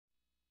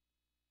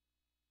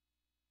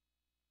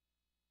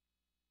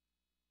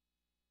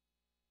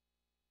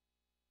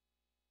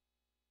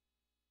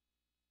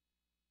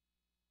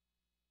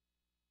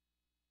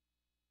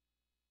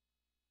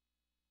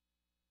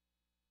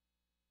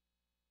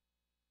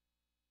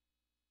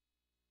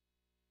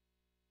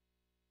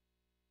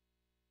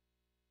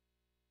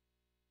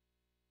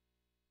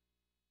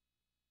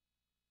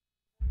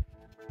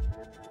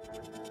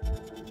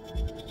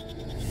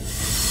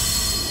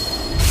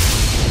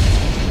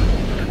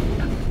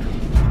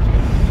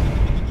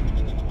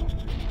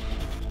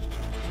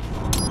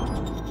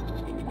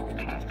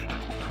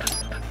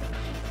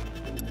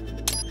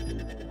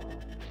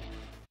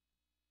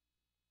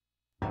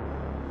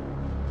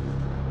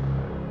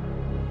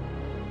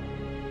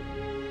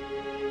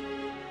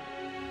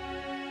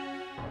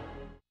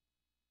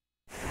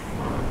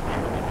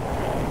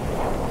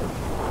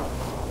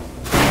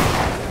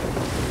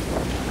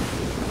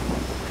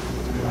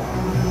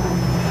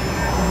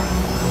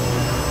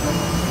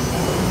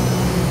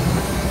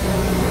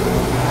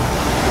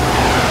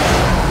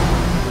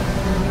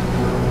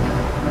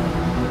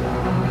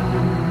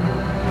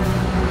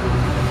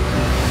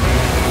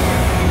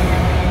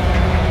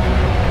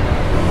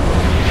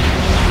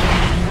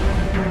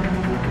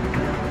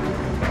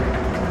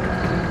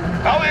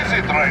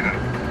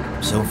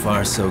So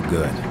far, so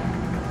good.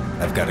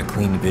 I've got a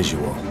clean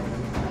visual.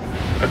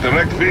 A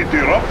direct feed to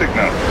your optic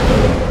nerve.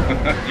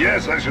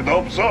 Yes, I should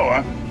hope so,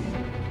 huh?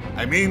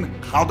 I mean,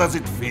 how does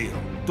it feel?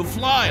 To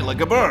fly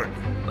like a bird?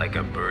 Like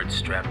a bird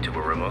strapped to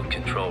a remote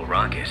control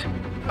rocket.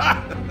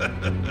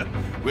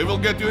 We will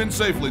get you in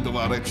safely,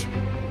 Tovarich.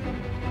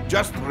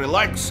 Just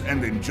relax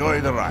and enjoy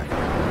the ride.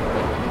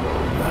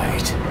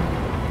 Right.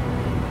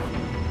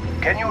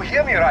 Can you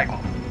hear me, Raiden?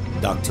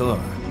 Doctor.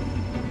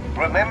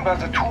 Remember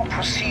the two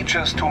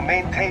procedures to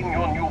maintain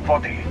your new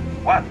body.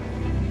 1.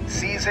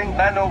 Seizing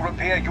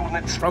nano-repair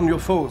units from your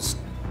foes.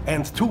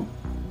 And 2.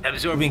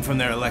 Absorbing from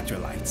their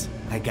electrolytes.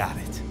 I got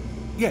it.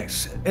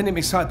 Yes,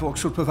 enemy cyborgs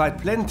should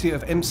provide plenty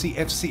of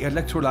MCFC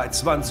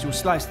electrolytes once you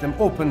slice them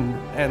open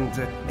and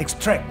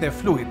extract their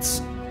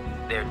fluids.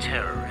 They're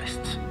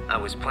terrorists. I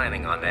was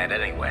planning on that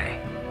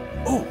anyway.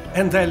 Oh,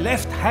 and their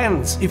left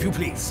hands, if you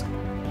please.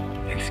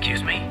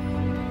 Excuse me?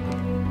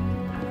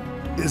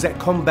 The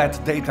combat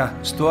data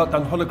stored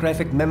on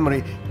holographic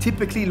memory,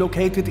 typically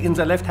located in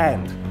the left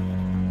hand.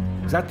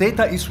 That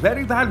data is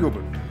very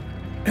valuable.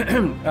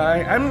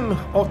 I am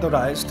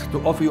authorized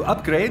to offer you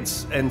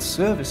upgrades and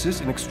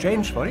services in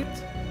exchange for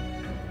it.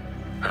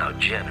 How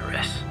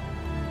generous.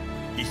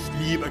 Ich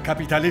liebe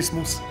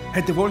Kapitalismus.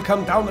 Had the wall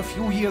come down a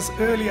few years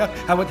earlier,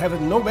 I would have a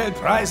Nobel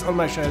Prize on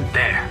my shelf.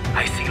 There,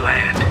 I see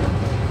land.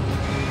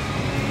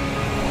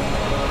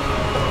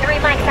 3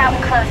 mics out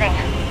and closing.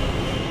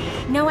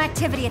 No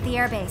activity at the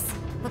airbase.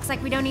 Looks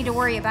like we don't need to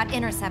worry about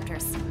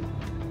interceptors.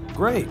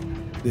 Great.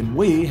 Then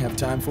we have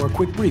time for a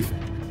quick briefing.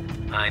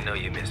 I know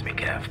you miss me,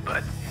 Kev,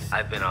 but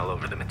I've been all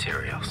over the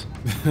materials.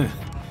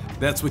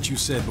 That's what you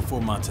said before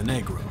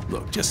Montenegro.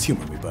 Look, just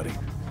humor me, buddy.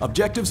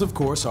 Objectives, of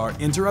course, are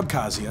enter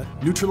Abkhazia,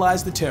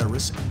 neutralize the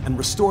terrorists, and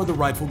restore the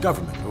rightful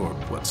government, or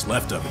what's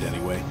left of it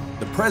anyway.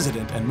 The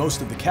president and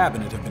most of the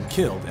cabinet have been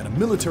killed, and a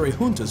military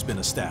junta's been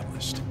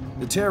established.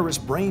 The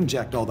terrorists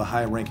brain-jacked all the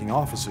high-ranking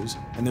officers,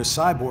 and their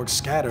cyborgs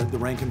scattered the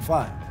rank and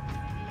file.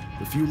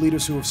 The few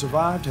leaders who have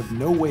survived have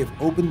no way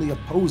of openly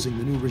opposing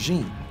the new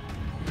regime.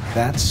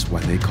 That's why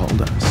they called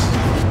us.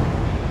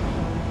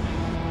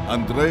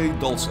 Andrei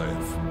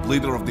Dolzaev,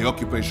 leader of the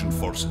occupation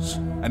forces,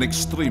 an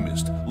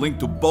extremist linked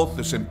to both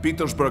the St.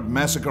 Petersburg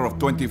massacre of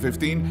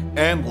 2015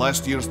 and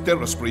last year's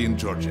terror spree in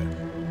Georgia.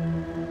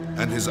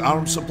 And his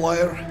arms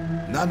supplier?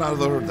 None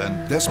other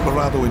than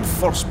Desperado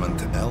Enforcement,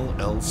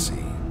 LLC.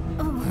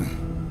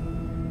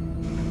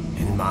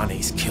 And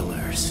Mani's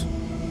killers.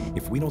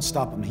 If we don't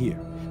stop them here,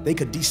 they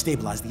could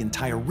destabilize the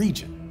entire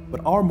region.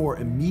 But our more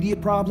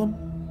immediate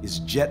problem is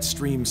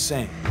Jetstream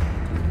Sang.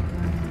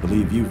 I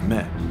believe you've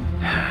met.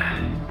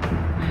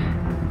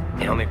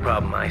 The only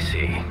problem I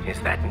see is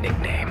that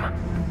nickname.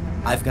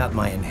 I've got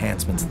my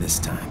enhancements this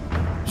time.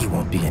 He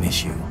won't be an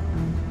issue.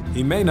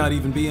 He may not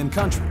even be in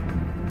country,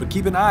 but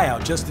keep an eye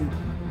out just in...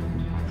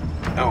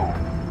 Oh,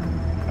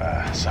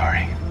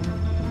 sorry.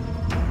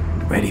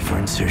 Ready for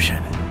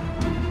insertion.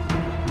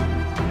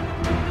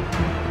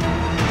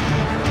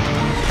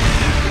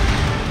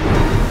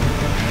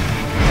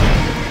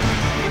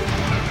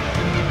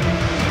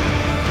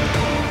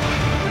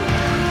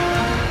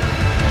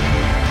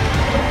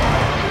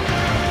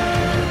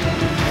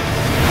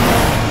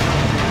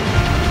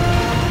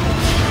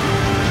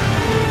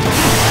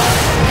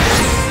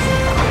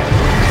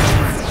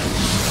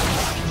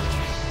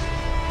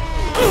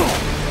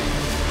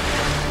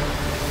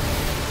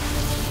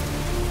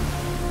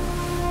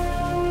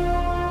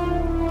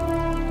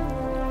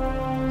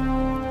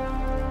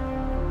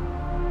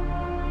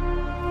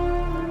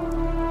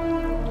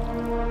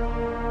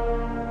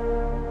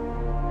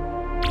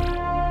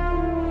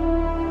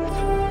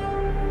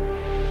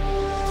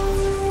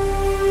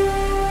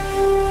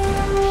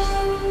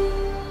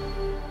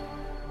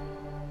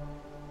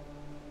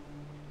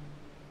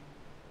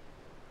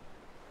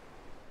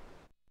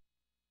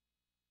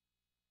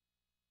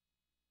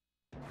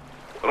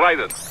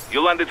 Raiden,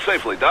 you landed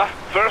safely, da?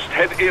 First,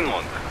 head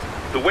inland.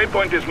 The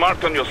waypoint is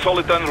marked on your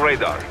Soliton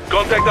radar.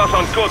 Contact us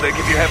on Codec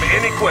if you have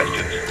any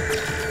questions.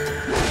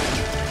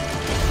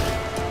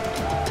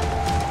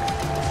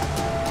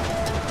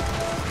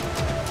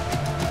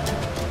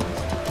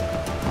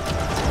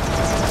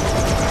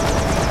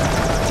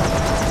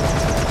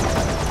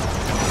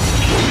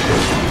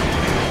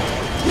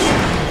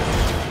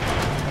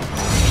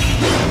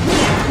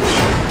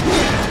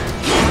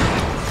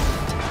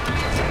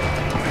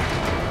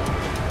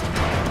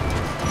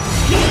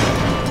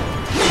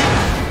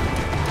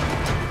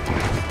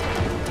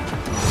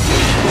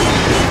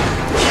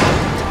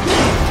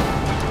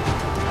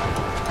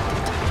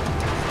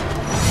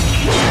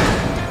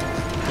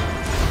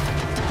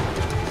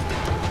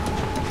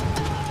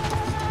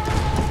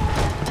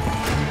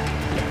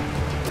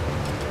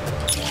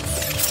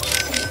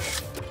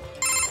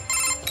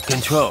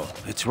 Control,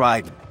 it's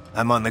Raiden.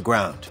 I'm on the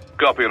ground.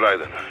 Copy,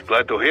 Raiden.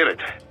 Glad to hear it.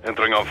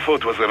 Entering on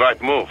foot was the right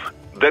move.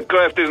 That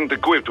craft isn't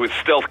equipped with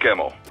stealth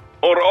camo.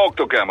 Or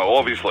octo camo,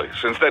 obviously,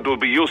 since that would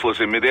be useless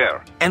in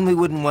midair. And we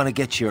wouldn't want to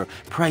get your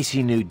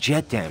pricey new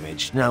jet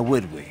damaged, now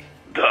would we?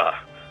 Duh.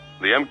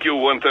 The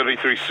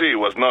MQ-133C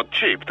was not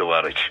cheap,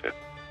 Tovarich.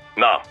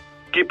 Now,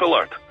 keep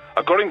alert.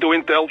 According to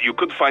intel, you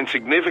could find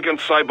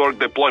significant cyborg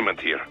deployment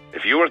here.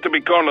 If you were to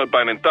be cornered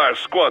by an entire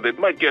squad, it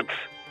might get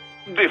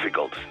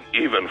difficult,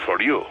 even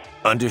for you.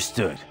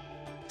 Understood.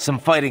 Some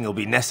fighting will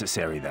be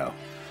necessary, though.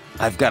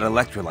 I've got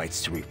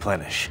electrolytes to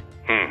replenish.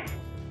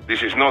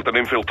 This is not an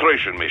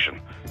infiltration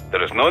mission.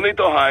 There is no need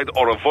to hide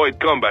or avoid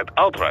combat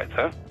outright,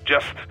 huh?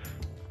 Just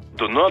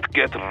do not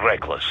get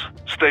reckless.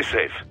 Stay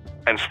safe,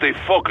 and stay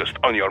focused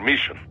on your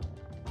mission.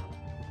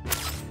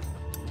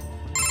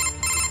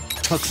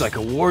 Looks like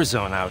a war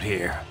zone out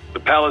here. The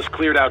palace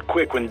cleared out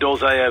quick when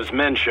Dolzayev's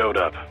men showed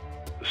up.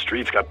 The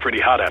streets got pretty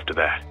hot after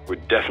that. We're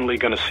definitely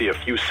gonna see a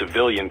few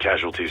civilian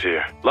casualties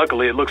here.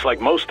 Luckily, it looks like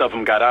most of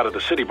them got out of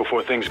the city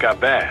before things got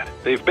bad.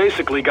 They've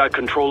basically got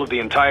control of the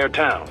entire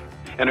town,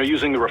 and are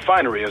using the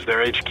refinery as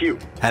their HQ.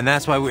 And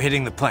that's why we're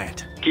hitting the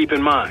plant. Keep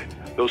in mind,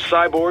 those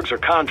cyborgs are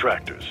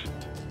contractors.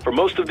 For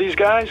most of these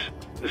guys,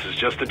 this is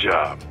just a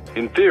job.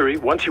 In theory,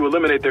 once you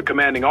eliminate their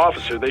commanding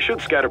officer, they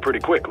should scatter pretty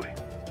quickly.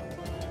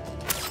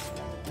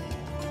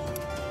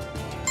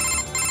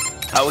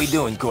 How we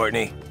doing,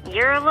 Courtney?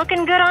 You're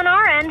looking good on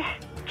our end.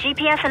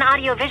 GPS and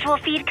audio-visual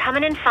feed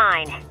coming in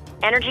fine.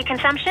 Energy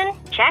consumption?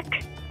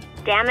 Check.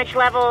 Damage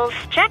levels?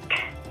 Check.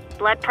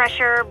 Blood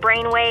pressure,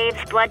 brain waves,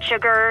 blood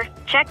sugar?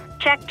 Check,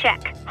 check,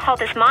 check. All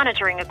this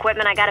monitoring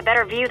equipment, I got a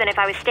better view than if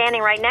I was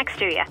standing right next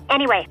to you.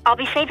 Anyway, I'll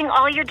be saving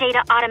all your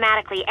data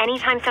automatically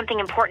anytime something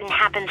important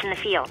happens in the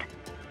field.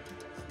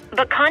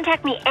 But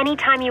contact me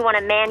anytime you want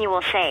a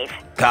manual save.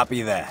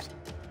 Copy that.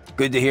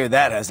 Good to hear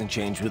that hasn't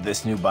changed with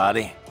this new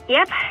body.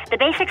 Yep, the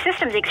basic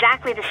system's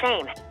exactly the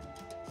same.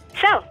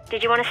 So,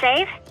 did you want to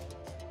save?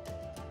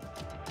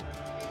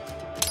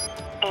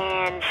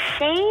 And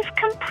save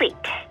complete.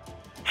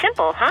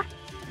 Simple, huh?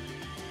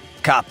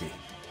 Copy.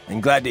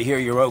 And glad to hear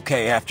you're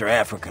okay after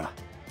Africa.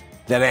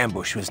 That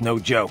ambush was no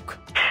joke.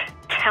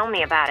 Tell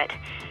me about it.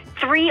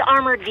 3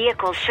 armored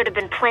vehicles should have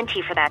been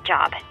plenty for that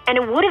job, and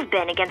it would have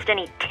been against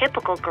any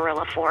typical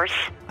guerrilla force.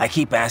 I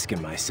keep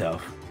asking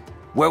myself,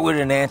 where would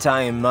an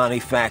anti-Imani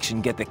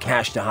faction get the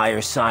cash to hire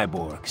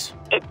cyborgs?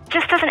 It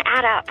just doesn't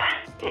add up.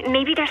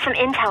 Maybe there's some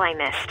intel I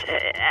missed.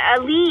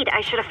 A lead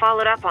I should have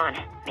followed up on.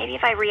 Maybe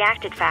if I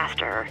reacted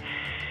faster or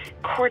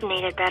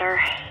coordinated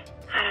better.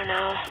 I don't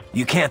know.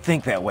 You can't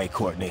think that way,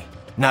 Courtney.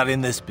 Not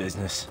in this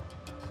business.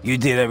 You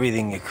did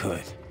everything you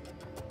could.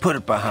 Put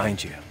it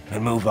behind you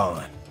and move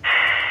on.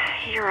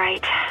 You're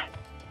right.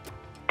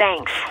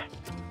 Thanks.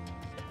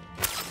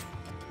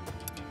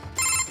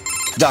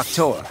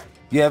 Doctor,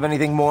 you have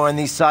anything more on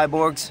these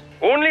cyborgs?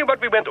 Only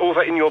what we went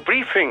over in your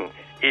briefing.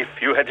 If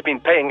you had been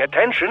paying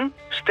attention,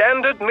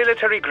 standard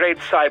military-grade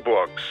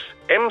cyborgs.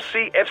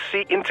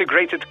 MCFC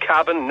integrated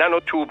carbon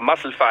nanotube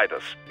muscle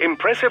fibers.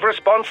 Impressive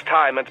response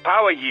time and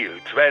power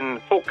yield when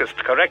focused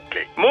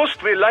correctly.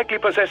 Most will likely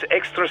possess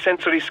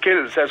extrasensory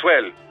skills as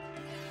well.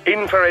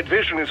 Infrared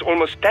vision is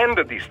almost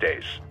standard these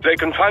days. They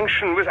can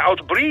function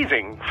without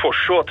breathing for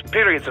short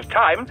periods of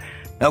time.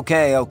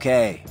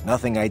 Okay.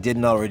 Nothing I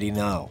didn't already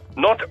know.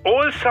 Not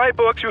all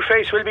cyborgs you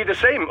face will be the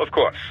same, of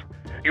course.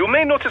 You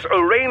may notice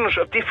a range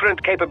of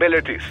different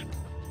capabilities.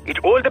 It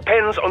all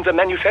depends on the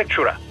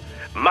manufacturer.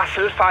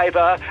 Muscle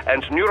fiber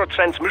and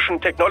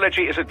neurotransmission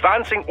technology is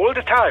advancing all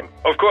the time.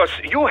 Of course,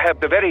 you have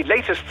the very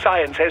latest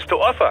science has to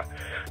offer.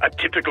 A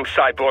typical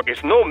cyborg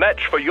is no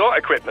match for your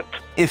equipment.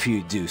 If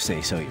you do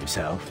say so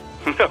yourself.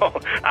 No,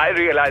 I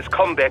realize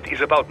combat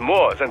is about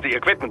more than the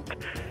equipment.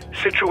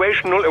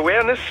 Situational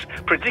awareness,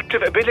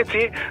 predictive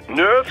ability,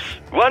 nerves.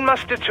 One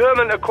must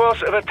determine a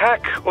course of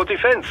attack or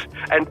defense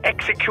and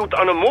execute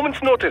on a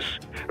moment's notice.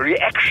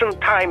 Reaction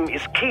time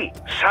is key.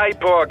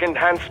 Cyborg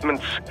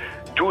enhancements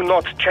do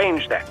not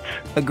change that.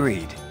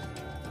 Agreed.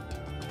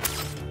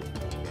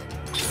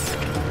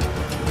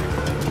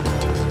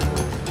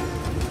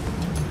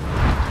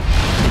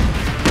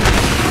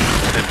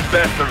 The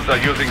bastards are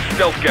using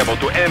stealth camo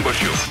to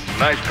ambush you.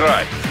 Nice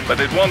try, but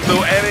it won't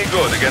do any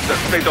good against a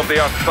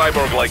state-of-the-art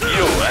cyborg like you,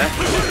 eh?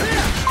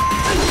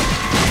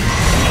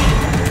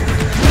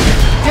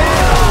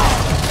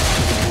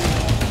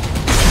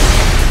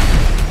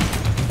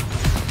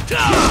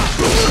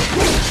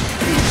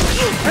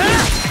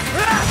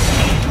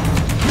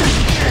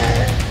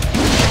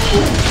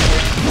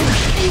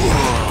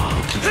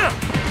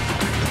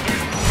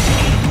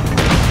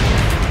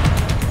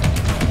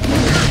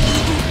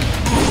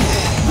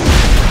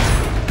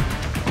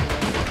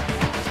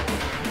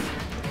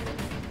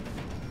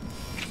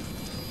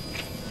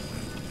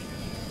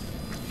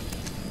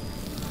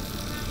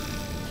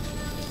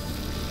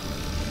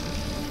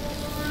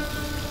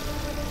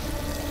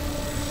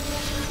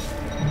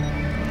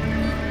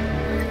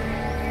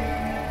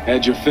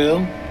 Had your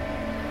fill?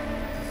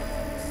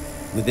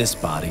 With this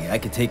body, I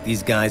could take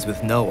these guys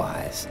with no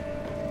eyes.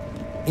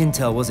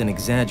 Intel wasn't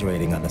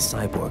exaggerating on the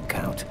cyborg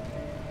count.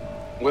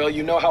 Well,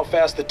 you know how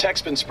fast the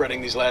tech's been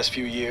spreading these last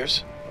few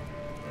years.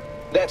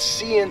 That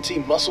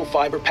CNT muscle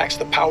fiber packs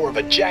the power of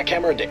a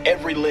jackhammer into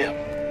every limb.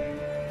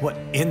 What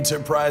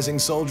enterprising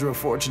soldier of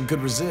fortune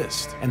could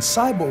resist? And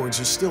cyborgs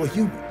are still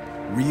human.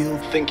 Real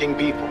Thinking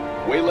people.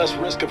 Way less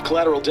risk of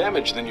collateral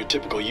damage than your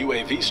typical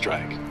UAV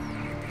strike.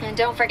 And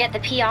don't forget the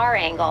PR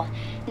angle.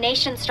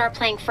 Nations start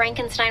playing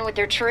Frankenstein with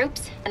their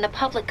troops, and the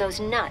public goes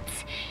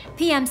nuts.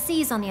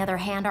 PMCs, on the other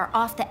hand, are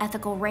off the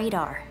ethical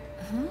radar.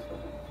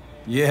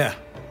 Yeah,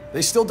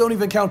 they still don't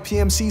even count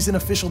PMCs in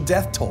official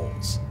death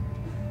tolls.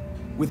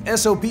 With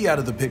SOP out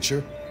of the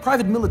picture,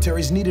 private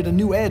militaries needed a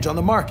new edge on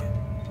the market.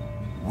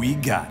 We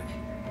got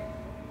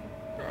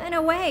it. In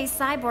a way,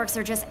 cyborgs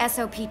are just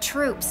SOP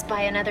troops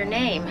by another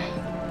name.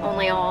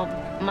 Only all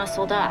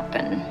muscled up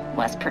and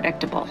less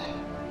predictable.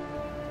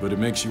 But it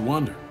makes you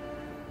wonder,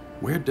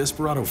 where'd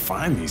Desperado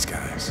find these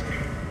guys?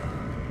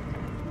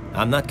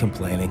 I'm not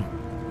complaining.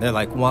 They're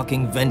like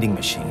walking vending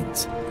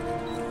machines.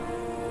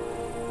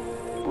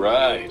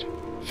 Right.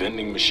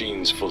 Vending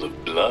machines full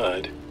of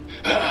blood.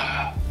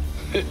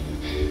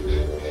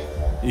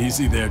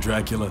 Easy there,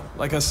 Dracula.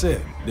 Like I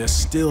said, they're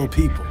still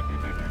people.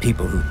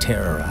 People who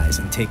terrorize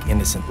and take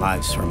innocent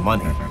lives for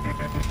money.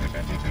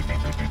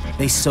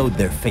 They sowed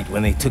their fate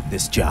when they took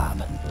this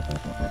job.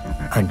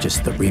 I'm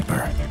just the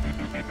Reaper.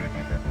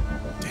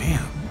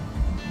 Damn.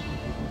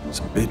 It's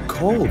a bit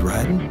cold,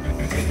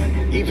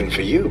 Raiden. Even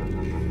for you.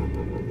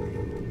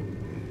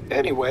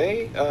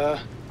 Anyway,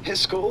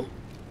 his school?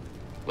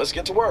 Let's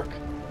get to work.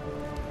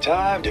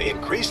 Time to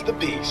increase the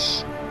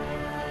peace.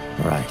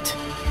 Right.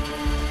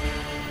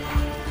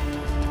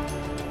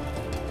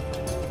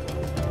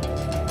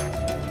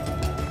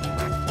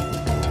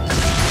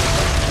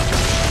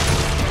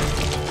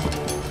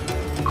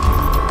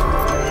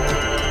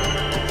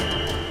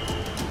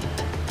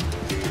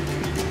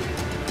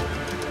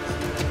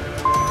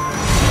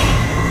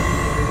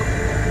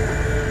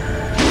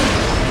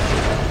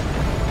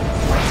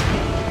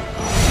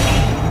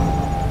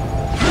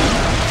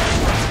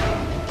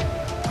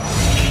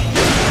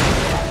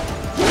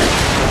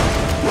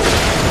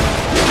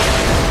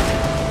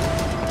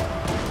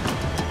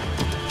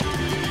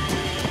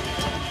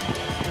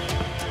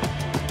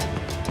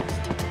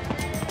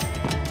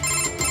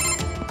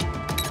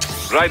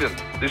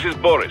 Raiden, this is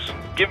Boris.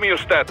 Give me your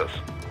status.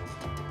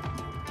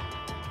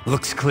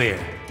 Looks clear.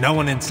 No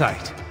one in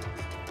sight.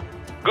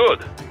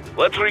 Good.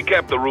 Let's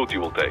recap the route you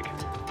will take.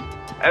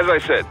 As I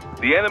said,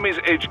 the enemy's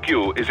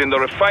HQ is in the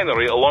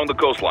refinery along the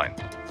coastline.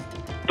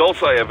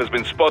 Dolzaev has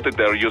been spotted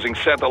there using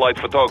satellite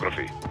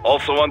photography.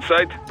 Also on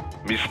site,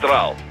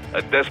 Mistral,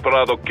 a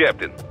Desperado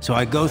captain. So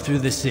I go through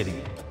the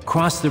city,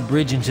 cross the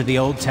bridge into the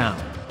old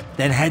town,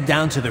 then head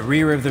down to the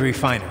rear of the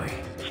refinery.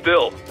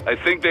 Still, I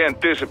think they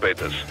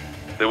anticipate us.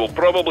 They will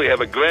probably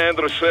have a grand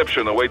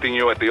reception awaiting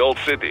you at the old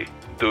city.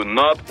 Do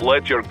not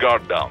let your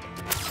guard down.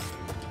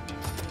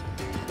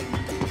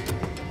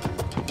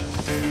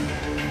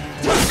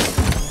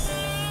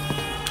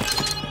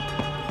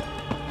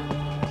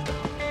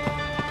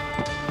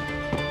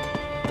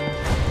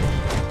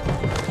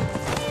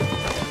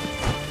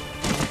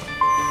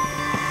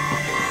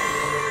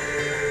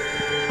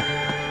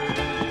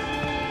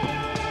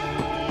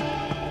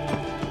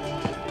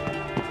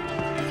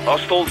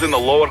 Hostiles in the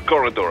lower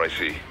corridor, I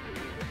see.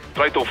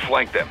 Try to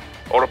flank them,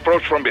 or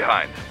approach from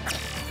behind.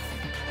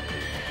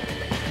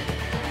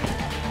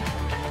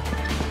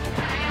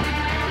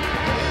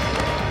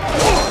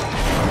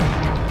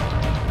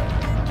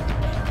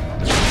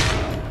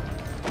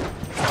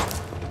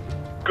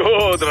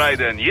 Good,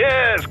 Raiden.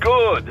 Yes,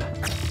 good.